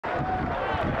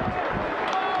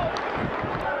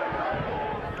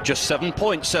Just 7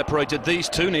 points separated these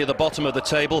two near the bottom of the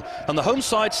table, and the home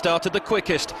side started the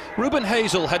quickest. Ruben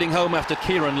Hazel heading home after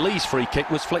Kieran Lee's free kick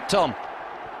was flicked on.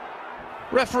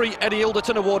 Referee Eddie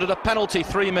Ilderton awarded a penalty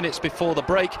 3 minutes before the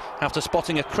break after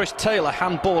spotting a Chris Taylor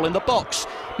handball in the box.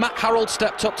 Matt Harrold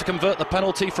stepped up to convert the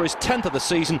penalty for his 10th of the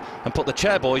season and put the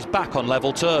Chairboys back on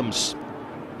level terms.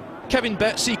 Kevin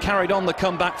Betsy carried on the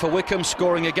comeback for Wycombe,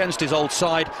 scoring against his old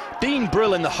side. Dean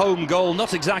Brill in the home goal,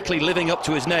 not exactly living up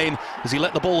to his name as he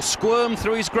let the ball squirm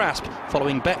through his grasp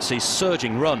following Betsy's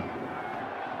surging run.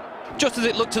 Just as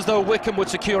it looked as though Wycombe would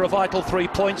secure a vital 3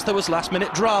 points, there was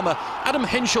last-minute drama. Adam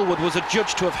Hinshelwood was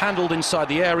adjudged to have handled inside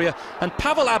the area, and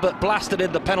Pavel Abbott blasted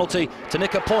in the penalty to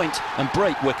nick a point and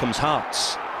break Wycombe's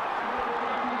hearts.